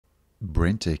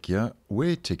BrenTech here,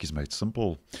 where tech is made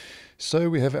simple. So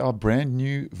we have our brand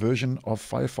new version of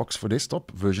Firefox for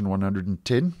desktop, version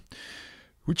 110,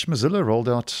 which Mozilla rolled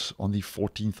out on the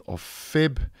 14th of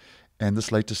Feb. And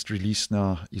this latest release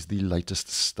now is the latest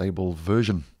stable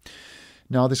version.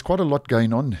 Now there's quite a lot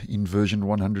going on in version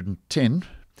 110.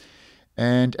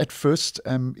 And at first,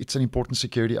 it's an important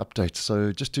security update.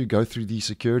 So just to go through the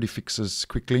security fixes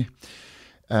quickly,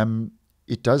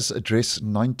 it does address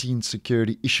 19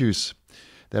 security issues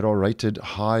that are rated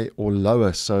high or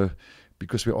lower. So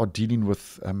because we are dealing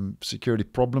with security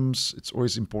problems, it's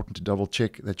always important to double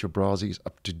check that your browser is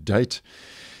up to date.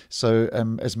 So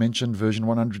as mentioned, version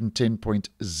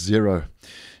 110.0.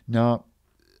 Now,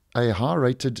 a high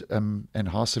rated and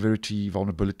high severity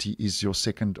vulnerability is your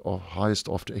second or highest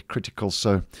after a critical.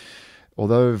 So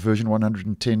although version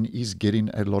 110 is getting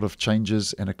a lot of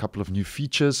changes and a couple of new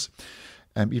features,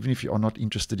 even if you are not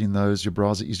interested in those, your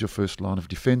browser is your first line of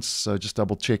defense. So just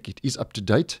double check it is up to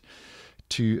date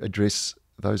to address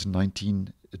those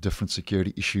 19 different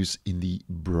security issues in the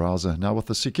browser. Now, with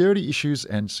the security issues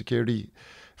and security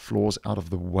flaws out of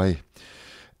the way,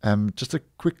 just a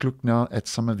quick look now at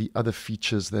some of the other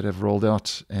features that have rolled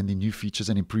out and the new features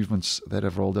and improvements that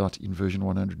have rolled out in version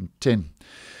 110.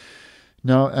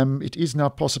 Now, it is now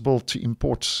possible to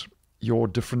import your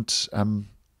different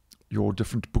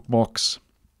bookmarks,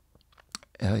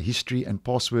 history and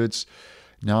passwords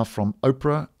now from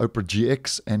Opera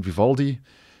GX and Vivaldi.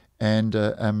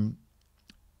 And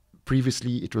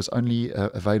previously it was only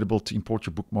available to import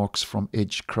your bookmarks from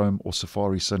Edge, Chrome or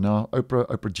Safari. So now Opera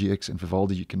GX and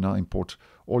Vivaldi, you can now import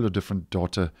all your different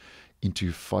data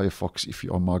into Firefox if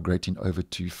you are migrating over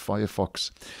to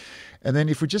Firefox. And then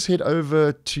if we just head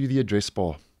over to the address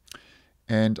bar,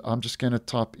 and I'm just going to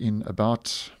type in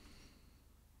about,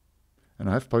 and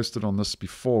I have posted on this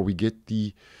before, we get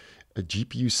the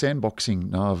GPU sandboxing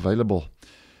now available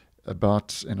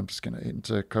about, and I'm just going to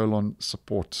enter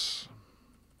 :support.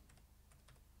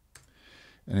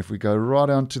 And if we go right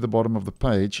down to the bottom of the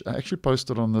page, I actually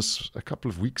posted on this a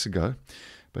couple of weeks ago,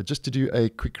 but just to do a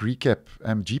quick recap,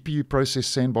 GPU process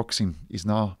sandboxing is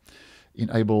now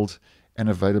enabled and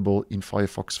available in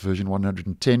Firefox version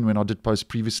 110. When I did post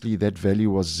previously, that value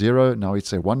was 0. Now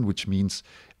it's a 1, which means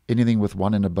anything with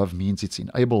 1 and above means it's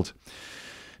enabled.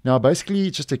 Now,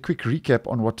 basically, just a quick recap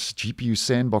on what GPU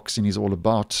sandboxing is all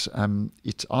about.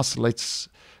 It isolates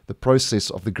the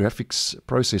process of the graphics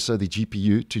processor, the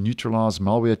GPU, to neutralize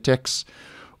malware attacks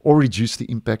or reduce the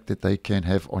impact that they can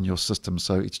have on your system.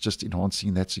 So it's just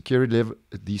enhancing that security level,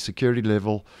 the security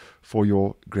level for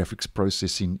your graphics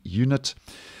processing unit.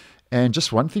 And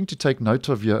just one thing to take note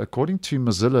of here, according to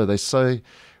Mozilla, they say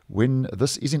when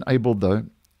this is enabled, though,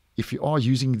 if you are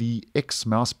using the X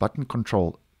mouse button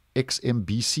control,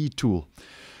 XMBC tool,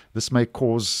 this may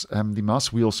cause the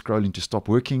mouse wheel scrolling to stop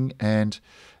working, and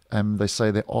they say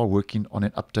they are working on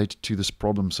an update to this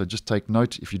problem. So just take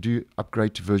note, if you do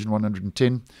upgrade to version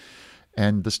 110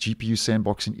 and this GPU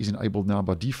sandboxing is enabled now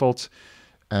by default,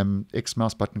 X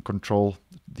mouse button control,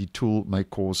 the tool may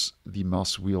cause the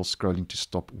mouse wheel scrolling to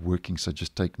stop working. So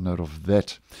just take note of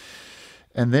that.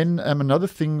 And then another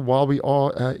thing, while we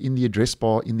are in the address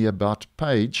bar in the About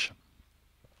page,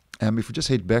 if we just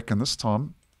head back, and this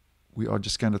time we are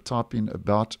just going to type in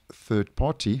About Third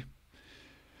Party.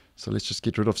 So let's just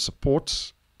get rid of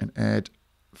support and add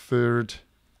third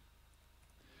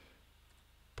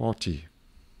party.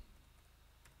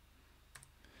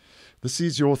 This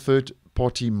is your third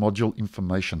party module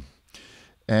information.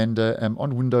 And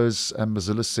on Windows,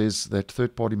 Mozilla says that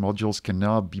third-party modules can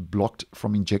now be blocked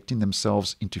from injecting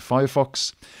themselves into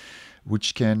Firefox,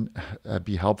 which can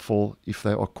be helpful if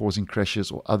they are causing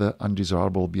crashes or other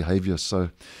undesirable behavior. So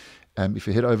if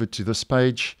you head over to this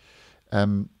page,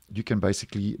 you can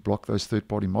basically block those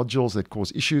third-party modules that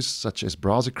cause issues such as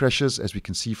browser crashes, as we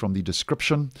can see from the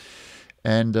description.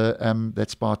 And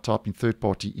that's by typing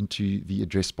third-party into the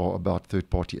address bar about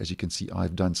third-party, as you can see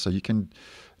I've done. So you can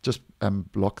just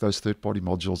block those third-party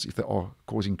modules if they are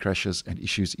causing crashes and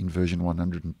issues in version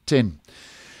 110.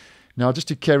 Now, just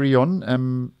to carry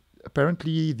on,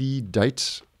 apparently the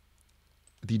date,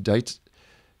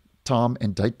 time,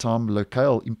 and date time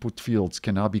locale input fields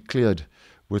can now be cleared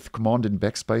with Command and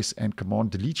Backspace and Command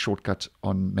Delete shortcut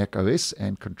on Mac OS,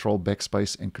 and Control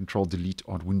Backspace and Control Delete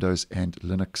on Windows and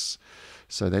Linux.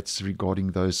 So that's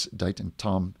regarding those date and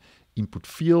time input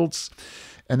fields.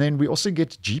 And then we also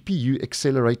get GPU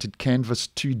Accelerated Canvas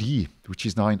 2D, which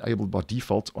is now enabled by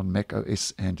default on Mac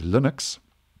OS and Linux,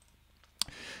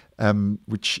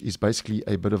 which is basically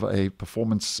a bit of a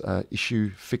performance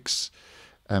issue fix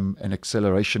an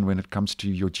acceleration when it comes to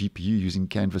your GPU using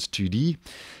Canvas 2D.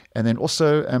 And then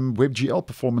also WebGL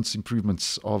performance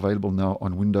improvements are available now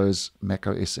on Windows, Mac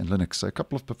OS, and Linux. So a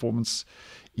couple of performance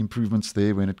improvements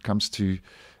there when it comes to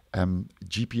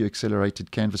GPU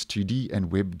accelerated Canvas 2D and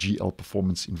WebGL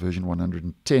performance in version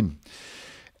 110.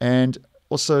 And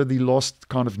also the last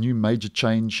kind of new major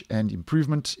change and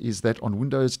improvement is that on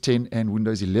Windows 10 and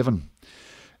Windows 11,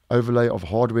 overlay of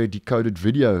hardware decoded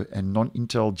video and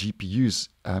non-Intel GPUs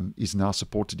is now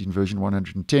supported in version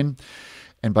 110.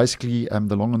 And basically,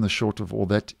 the long and the short of all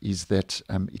that is that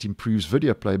it improves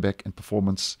video playback and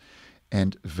performance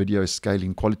and video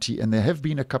scaling quality. And there have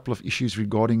been a couple of issues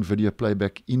regarding video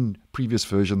playback in previous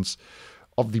versions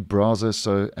of the browser.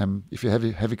 So if you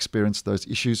have experienced those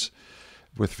issues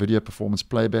with video performance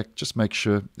playback, just make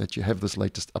sure that you have this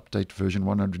latest update, version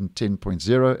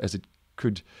 110.0, as it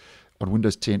could on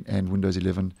Windows 10 and Windows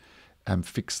 11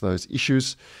 fix those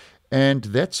issues. And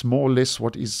that's more or less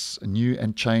what is new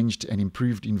and changed and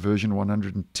improved in version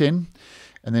 110.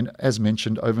 And then, as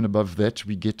mentioned, over and above that,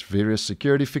 we get various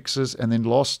security fixes. And then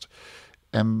last,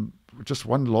 just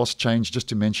one last change, just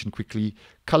to mention quickly,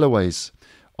 colorways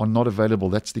are not available.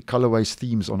 That's the colorways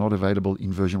themes are not available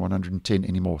in version 110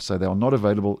 anymore. So they are not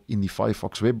available in the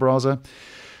Firefox web browser.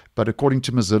 But according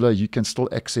to Mozilla, you can still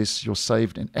access your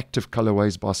saved and active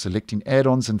colorways by selecting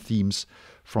add-ons and themes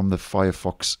from the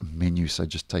Firefox menu. So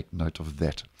just take note of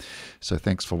that. So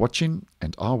thanks for watching,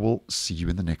 and I will see you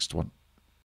in the next one.